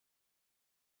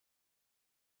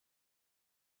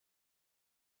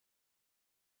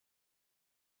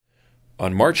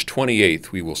On March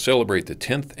 28th, we will celebrate the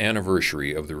 10th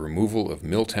anniversary of the removal of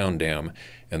Milltown Dam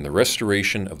and the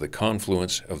restoration of the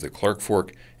confluence of the Clark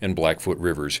Fork and Blackfoot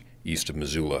Rivers east of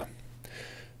Missoula.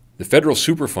 The Federal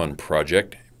Superfund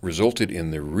project resulted in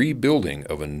the rebuilding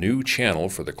of a new channel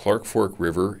for the Clark Fork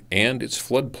River and its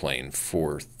floodplain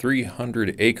for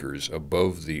 300 acres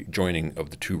above the joining of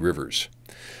the two rivers.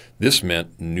 This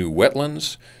meant new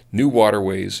wetlands, new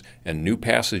waterways, and new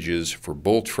passages for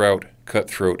bull trout,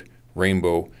 cutthroat,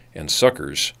 rainbow, and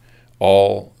suckers,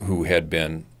 all who had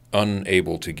been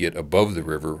unable to get above the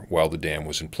river while the dam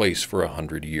was in place for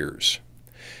 100 years.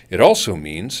 It also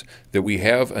means that we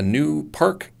have a new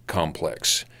park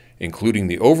complex, including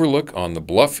the overlook on the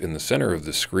bluff in the center of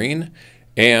the screen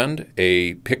and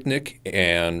a picnic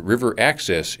and river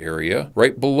access area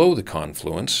right below the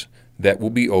confluence that will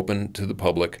be open to the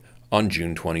public on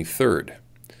June 23rd.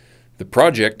 The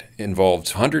project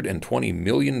involves $120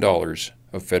 million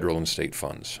of federal and state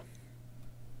funds.